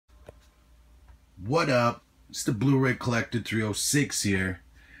What up? It's the Blu-ray Collector 306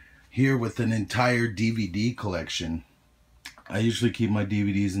 here with an entire DVD collection. I usually keep my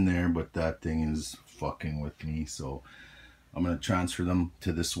DVDs in there, but that thing is fucking with me, so I'm going to transfer them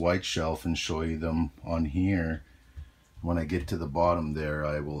to this white shelf and show you them on here. When I get to the bottom there,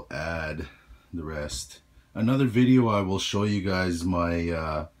 I will add the rest. Another video I will show you guys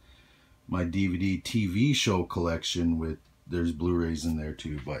my my DVD TV show collection with, there's Blu-rays in there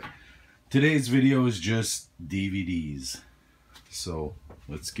too, but today's video is just DVDs. So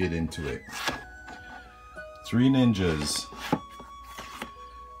let's get into it. Three Ninjas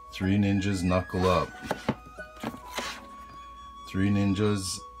Knuckle Up. Three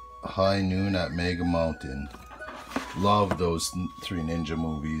Ninjas High Noon at Mega Mountain. Love those Three Ninja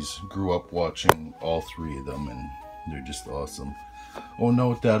movies. Grew up watching all three of them and they're just awesome. Oh,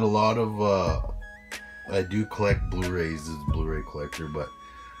 note that a lot of I do collect Blu-rays as a Blu-ray collector, but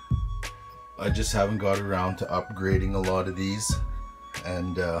I just haven't got around to upgrading a lot of these,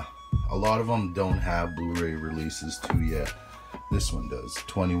 and a lot of them don't have Blu-ray releases too yet. This one does.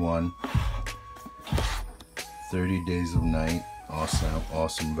 21, 30 Days of Night,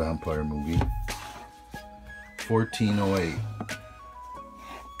 awesome vampire movie. 1408,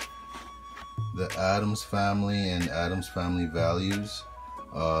 The Addams Family and Addams Family Values.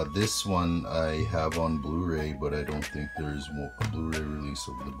 This one I have on Blu-ray, but I don't think there's a Blu-ray release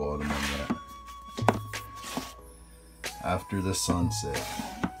over the bottom on that. After the Sunset,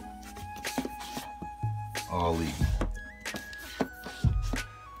 Ollie,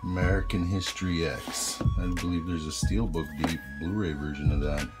 American History X. I believe there's a Steelbook Blu-ray version of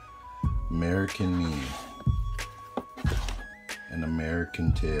that. American Me, An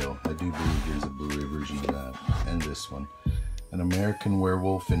American Tale. I do believe there's a Blu-ray version of that. And this one, An American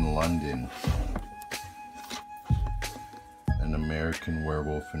Werewolf in London, An American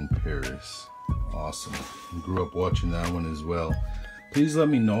Werewolf in Paris. Awesome. Grew up watching that one as well. Please let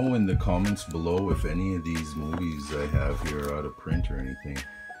me know in the comments below if any of these movies I have here are out of print or anything.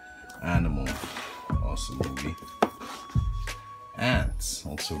 Animal, awesome movie. Ants,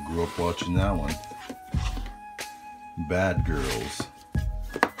 also grew up watching that one. Bad Girls,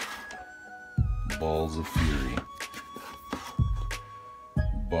 Balls of Fury,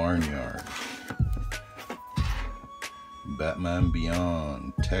 Barnyard, Batman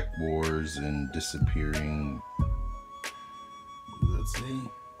Beyond, Tech Wars, and Disappearing. What does that say?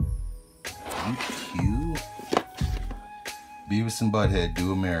 EQ? Beavis and Butthead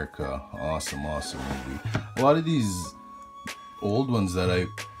Do America. Awesome movie. A lot of these old ones that I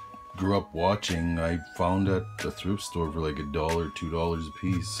grew up watching, I found at the thrift store for like $1, $2 a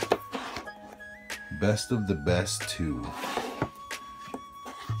piece. Best of the Best 2.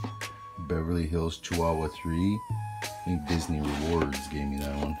 Beverly Hills Chihuahua 3. I think Disney Rewards gave me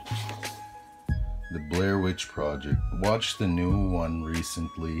that one. The Blair Witch Project. Watched the new one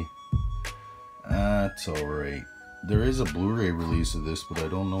recently. It's alright. There is a Blu-ray release of this, but I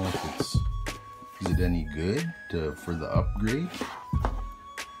don't know if it's... Is it any good for the upgrade?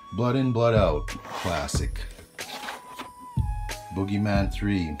 Blood In, Blood Out. Classic. Boogeyman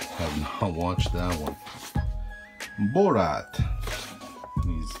 3. Have not watched that one. Borat.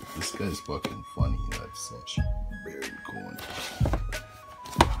 This guy's fucking funny. That's such very cool.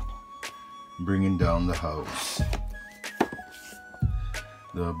 Bringing Down the House.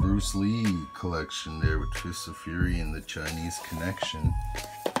 The Bruce Lee collection there with Fists of Fury and the Chinese Connection.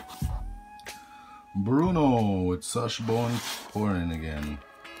 Bruno with Sacha Baron Cohen again.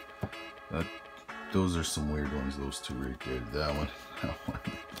 Those are some weird ones, those two right there. That one.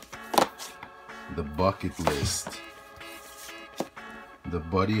 The Bucket List. The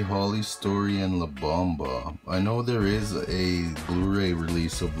Buddy Holly Story and La Bamba. I know there is a Blu-ray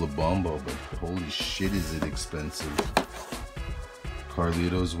release of La Bamba, but holy shit is it expensive.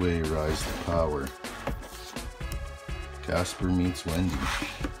 Carlito's Way, Rise to Power. Casper Meets Wendy.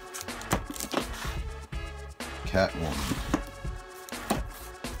 Catwoman.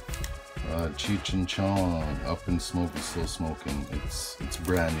 Cheech and Chong, Up in Smoke is Still Smoking. It's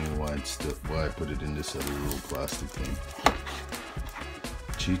brand new. Why I put it in this other little plastic thing.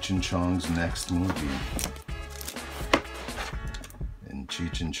 Cheech and Chong's next movie. And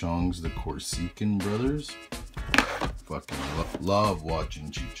Cheech and Chong's The Corsican Brothers. Fucking love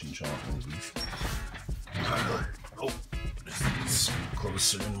watching Cheech and Chong movies. Oh, just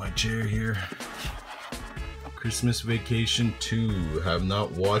closer in my chair here. Christmas Vacation 2. Have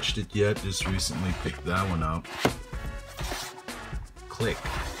not watched it yet. Just recently picked that one up. Click.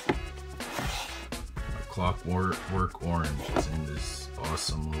 Clockwork Orange is in this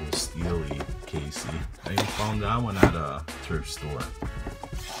awesome little steely casey. I even found that one at a thrift store.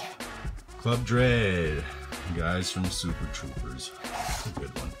 Club Dread, guys from Super Troopers. That's a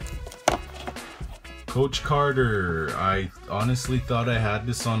good one. Coach Carter. I honestly thought I had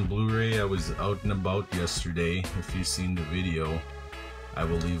this on Blu-ray. I was out and about yesterday. If you've seen the video, I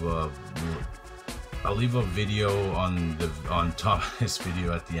will leave a video on top of this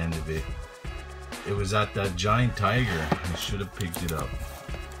video at the end of it. It was at that Giant Tiger. I should have picked it up.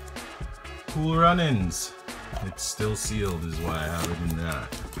 Cool Runnings. It's still sealed is why I have it in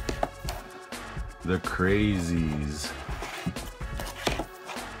that. The Crazies.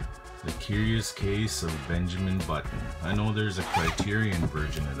 The Curious Case of Benjamin Button. I know there's a Criterion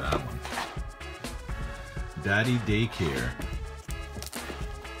version of that one. Daddy Daycare.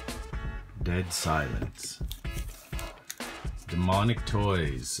 Dead Silence. Demonic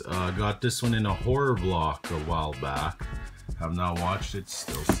Toys. Got this one in a horror block a while back. Have not watched it,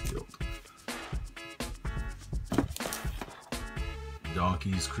 still sealed.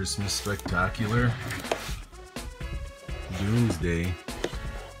 Donkey's Christmas Spectacular. Doomsday.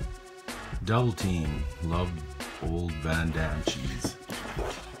 Double Team. Love old Van Damme cheese.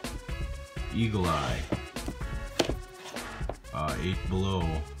 Eagle Eye. 8 Below.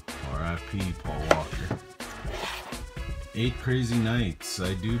 R.I.P. Paul Walker. 8 Crazy Nights.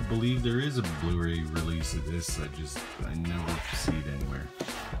 I do believe there is a Blu-ray release of this. I never see it anywhere.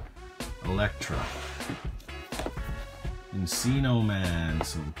 Elektra. Encino Man.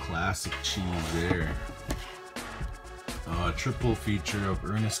 Some classic cheese there. Triple feature of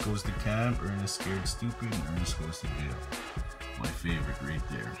Ernest Goes to Camp, Ernest Scared Stupid, and Ernest Goes to Jail. My favorite right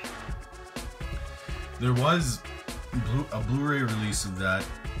there. There was a Blu-ray release of that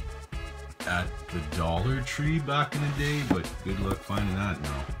at the Dollar Tree back in the day, but good luck finding that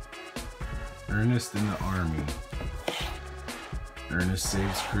now. Ernest in the Army. Ernest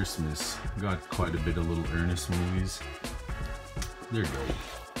Saves Christmas. Got quite a bit of little Ernest movies. They're dope.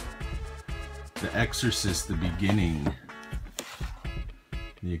 The Exorcist, the beginning.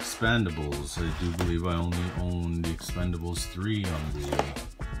 The Expendables. I do believe I only own The Expendables 3 on Blu-ray.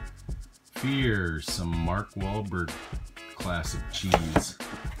 Fear, some Mark Wahlberg classic cheese.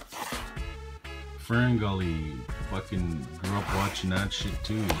 Fern Gully, fucking grew up watching that shit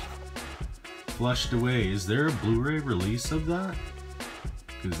too. Flushed Away, is there a Blu-ray release of that?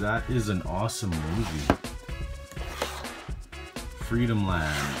 Because that is an awesome movie. Freedom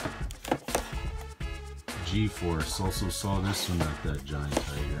Land. G-Force, also saw this one at that Giant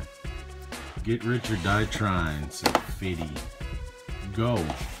Tiger. Get Rich or Die Trying, said Fitty. Go.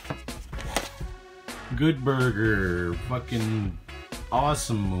 Good Burger, fucking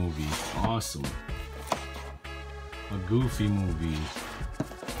awesome movie, awesome. A goofy movie,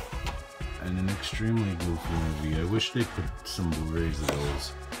 and an extremely goofy movie. I wish they put some Blu-rays of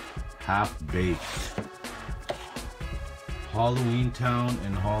those. Half Baked. Halloween Town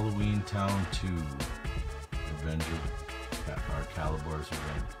and Halloween Town 2. Avenger, or Calabar's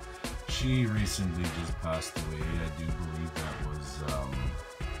Revenge. She recently just passed away. I do believe that was,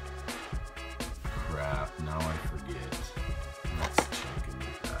 crap, now I forget. Let's check in the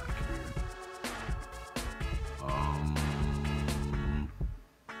back here.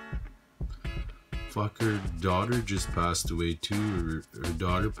 Fuck, her daughter just passed away too. Her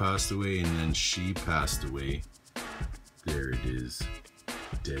daughter passed away and then she passed away. There it is.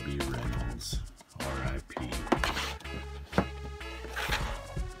 Debbie Reynolds. R.I.P.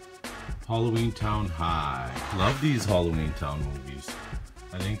 Halloween Town High. Love these Halloween Town movies.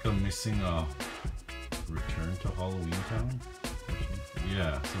 I think I'm missing a Return to Halloween Town?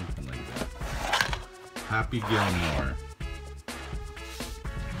 Yeah, something like that. Happy Gilmore.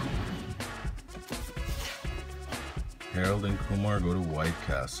 Harold and Kumar Go to White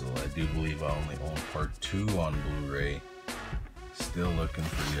Castle. I do believe I only own part 2 on Blu-ray. Still looking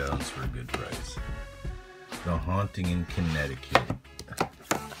for the others for a good price. The Haunting in Connecticut.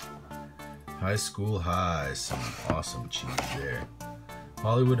 High School High. Some awesome cheese there.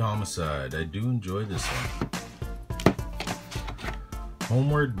 Hollywood Homicide. I do enjoy this one.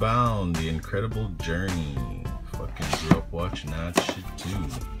 Homeward Bound. The Incredible Journey. Fucking grew up watching that shit too.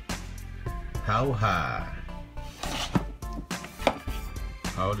 How High.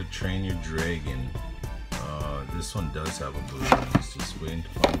 How to Train Your Dragon. This one does have a Blu-ray. It's just waiting to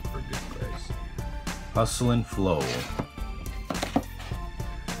find it for a good price. Hustle and Flow.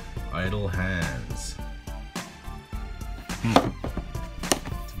 Idle Hands. It's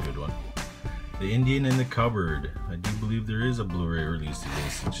a good one. The Indian in the Cupboard. I do believe there is a Blu-ray release of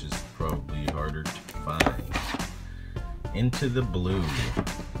this, which is probably harder to find. Into the Blue.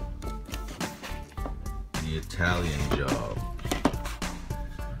 The Italian Job.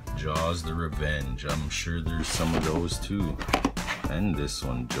 Jaws the Revenge. I'm sure there's some of those too. And this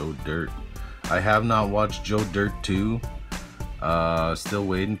one, Joe Dirt. I have not watched Joe Dirt 2. Still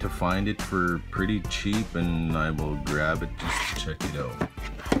waiting to find it for pretty cheap, and I will grab it just to check it out.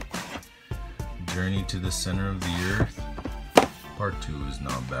 Journey to the Center of the Earth. Part 2 is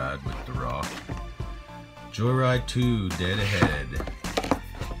not bad with The Rock. Joyride 2, Dead Ahead.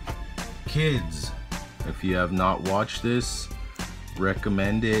 Kids, if you have not watched this,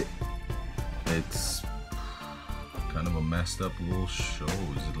 recommend it. It's kind of a messed up little show.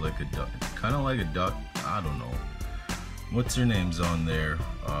 Is it like a duck? Kind of like a duck. I don't know. What's her name's on there?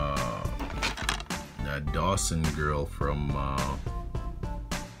 That Dawson girl from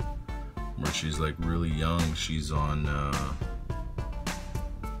where she's like really young. She's on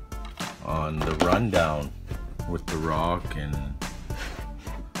The Rundown with The Rock and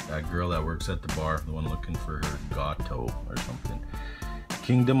that girl that works at the bar, the one looking for her gato or something.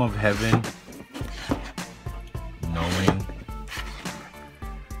 Kingdom of Heaven. Knowing.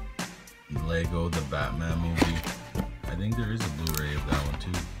 Lego, the Batman movie. I think there is a Blu-ray of that one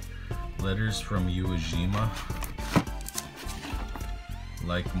too. Letters from Iwo Jima.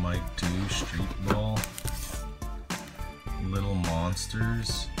 Like Mike 2, Street Ball. Little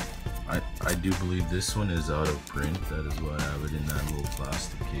Monsters. I do believe this one is out of print. That is why I have it in that little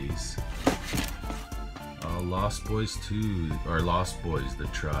plastic case. Lost Boys 2, or Lost Boys, The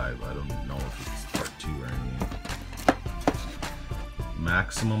Tribe. I don't know if it's part 2 or anything.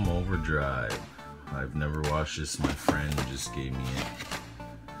 Maximum Overdrive. I've never watched this. My friend just gave me it.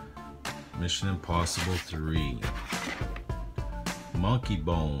 Mission Impossible 3. Monkey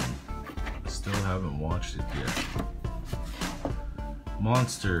Bone. Still haven't watched it yet.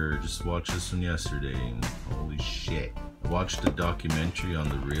 Monster. Just watched this one yesterday. And holy shit. I watched a documentary on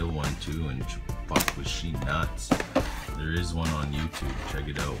the real one too, and fuck was she nuts. There is one on YouTube. Check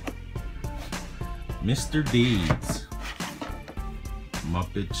it out. Mr. Deeds.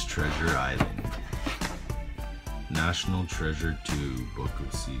 Muppets Treasure Island. National Treasure 2, Book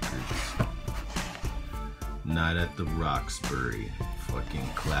of Secrets. Night at the Roxbury. Fucking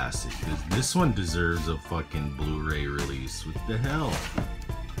classic. This one deserves a fucking Blu-ray release. What the hell?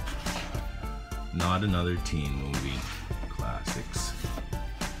 Not Another Teen Movie. Classics.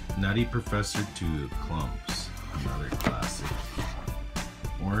 Nutty Professor 2, Clumps. Another classic.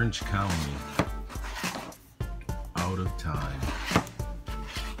 Orange County. Out of Time.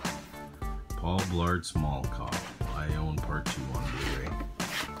 Paul Blart's Mall Cop. I own part 2 on Blu-ray.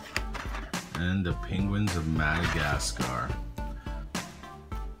 And The Penguins of Madagascar.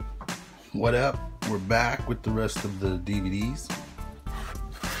 What up? We're back with the rest of the DVDs.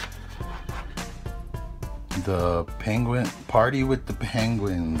 The Penguin Party with the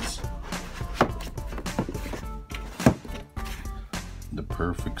Penguins. The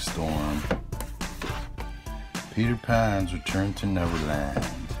Perfect Storm. Peter Pan's Return to Neverland.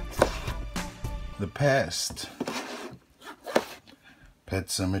 The Pest. Pet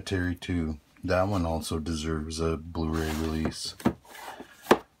Sematary 2. That one also deserves a Blu-ray release.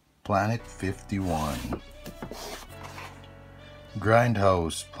 Planet 51.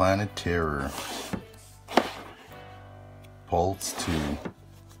 Grindhouse, Planet Terror. Pulse 2.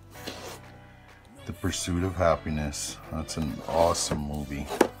 The Pursuit of Happiness. That's an awesome movie.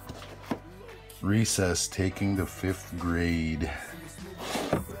 Recess, Taking the 5th Grade.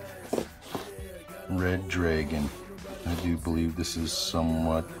 Red Dragon. I do believe this is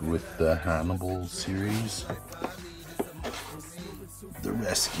somewhat with the Hannibal series. The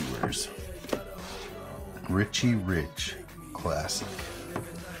Rescuers. Richie Rich. Classic.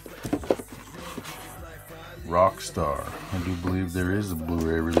 Rockstar. I do believe there is a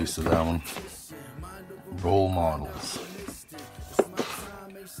Blu-ray release of that one. Role Models.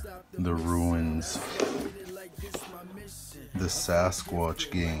 The Ruins. The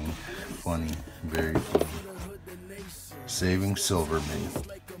Sasquatch Gang. Funny. Very funny. Saving Silverman.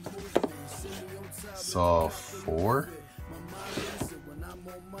 Saw 4?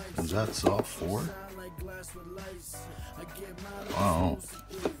 Is that Saw 4? Oh.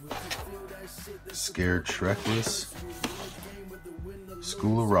 Scared Shrekless.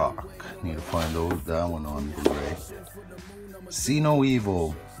 School of Rock. Need to find that one on Blu-ray. See No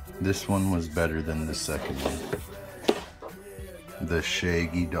Evil. This one was better than the second one. The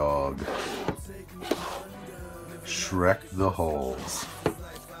Shaggy Dog. Shrek the Halls.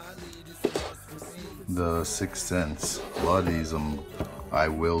 The Sixth Sense. A lot of these I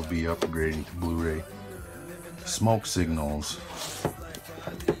will be upgrading to Blu-ray. Smoke Signals.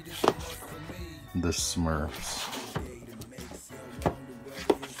 The Smurfs.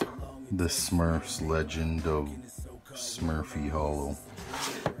 The Smurfs Legend of Smurfy Hollow.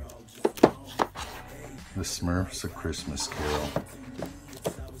 The Smurfs A Christmas Carol.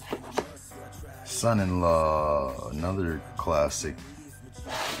 Son-in-Law, another classic.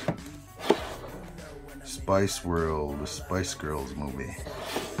 Spice World, the Spice Girls movie.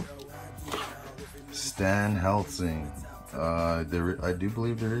 Stan Helsing. I do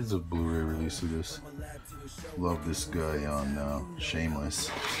believe there is a Blu-ray release of this. Love this guy on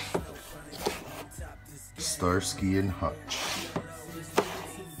Shameless. Starsky and Hutch.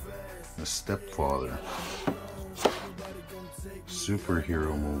 The Stepfather.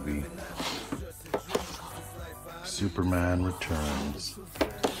 Superhero movie. Superman Returns.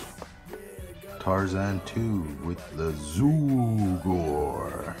 Tarzan 2 with the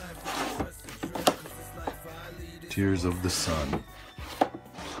Zugor. Tears of the Sun.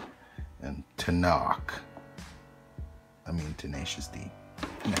 And Tenacious D.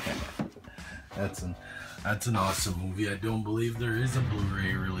 That's an awesome movie. I don't believe there is a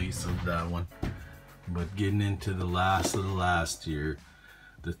Blu-ray release of that one. But getting into the last of the last here,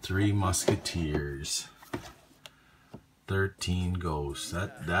 The Three Musketeers. 13 Ghosts.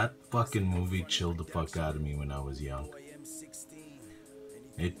 That fucking movie chilled the fuck out of me when I was young.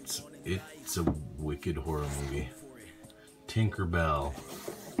 It's a wicked horror movie. Tinkerbell.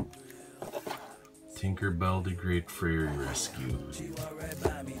 Tinkerbell the Great Fairy Rescue.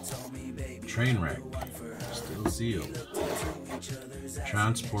 Trainwreck. Still sealed.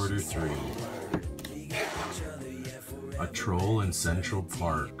 Transporter 3. A Troll in Central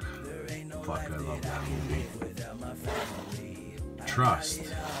Park. Fuck, I love that movie. Trust.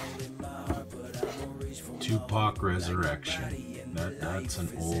 Tupac Resurrection. That's an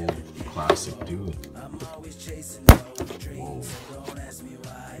old classic dude. Whoa.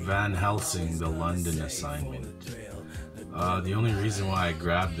 Van Helsing, The London Assignment. The only reason why I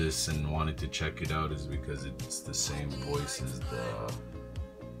grabbed this and wanted to check it out is because it's the same voice as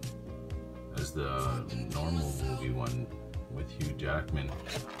the normal movie one with Hugh Jackman.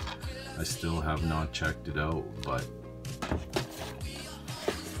 I still have not checked it out, but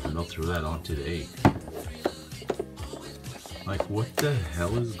I'll throw that on today. Like, what the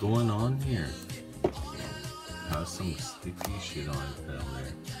hell is going on here? Has some sticky shit on it down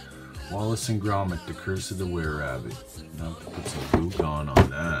there. Wallace and Gromit, The Curse of the Were-Rabbit. Now have to put some glue gun on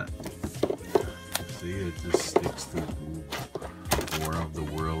that. See, it just sticks to glue. War of the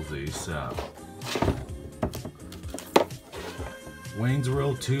Worlds ASAP. Wayne's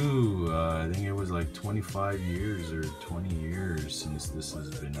World 2. I think it was like 25 years or 20 years since this has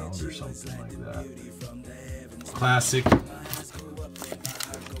been out or something like that. Classic.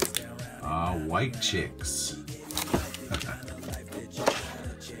 White Chicks.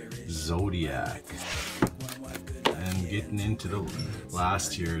 Zodiac. And getting into the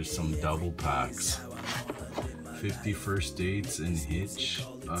last year, some double packs. 50 First Dates and Hitch.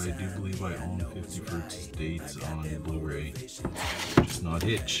 I do believe I own 50 First Dates on Blu-ray, just not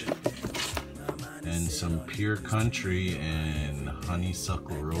Hitch. And some Pure Country and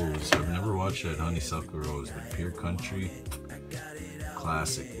Honeysuckle Rose. I've never watched that Honeysuckle Rose, but Pure Country,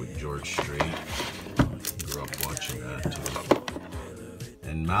 classic with George Strait. Grew up watching that too.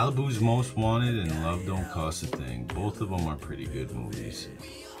 And Malibu's Most Wanted and Love Don't Cost a Thing. Both of them are pretty good movies.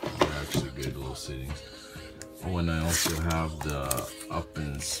 They're actually good little sittings. Oh, and I also have the Up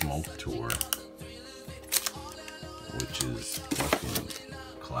in Smoke tour, which is fucking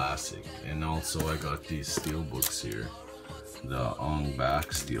classic. And also I got these steel books here. The Ong Bak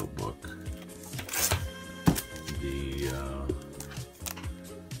Steelbook.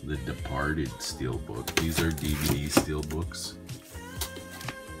 The Departed Steelbook. These are DVD steelbooks.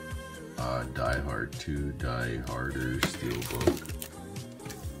 Die Hard 2, Die Harder Steelbook.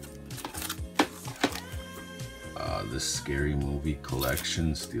 The Scary Movie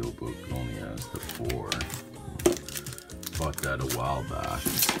Collection Steelbook only has the 4. Bought that a while back.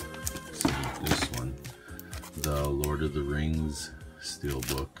 So this one. The Lord of the Rings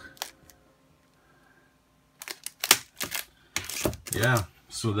Steelbook. Yeah,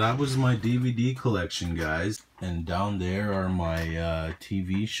 so that was my DVD collection, guys. And down there are my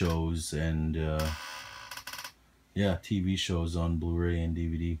TV shows and yeah, TV shows on Blu-ray and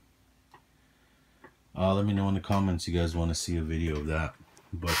DVD. Let me know in the comments you guys want to see a video of that.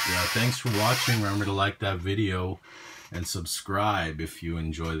 But thanks for watching. Remember to like that video and subscribe if you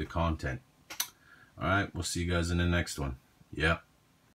enjoy the content. Alright, we'll see you guys in the next one. Yeah.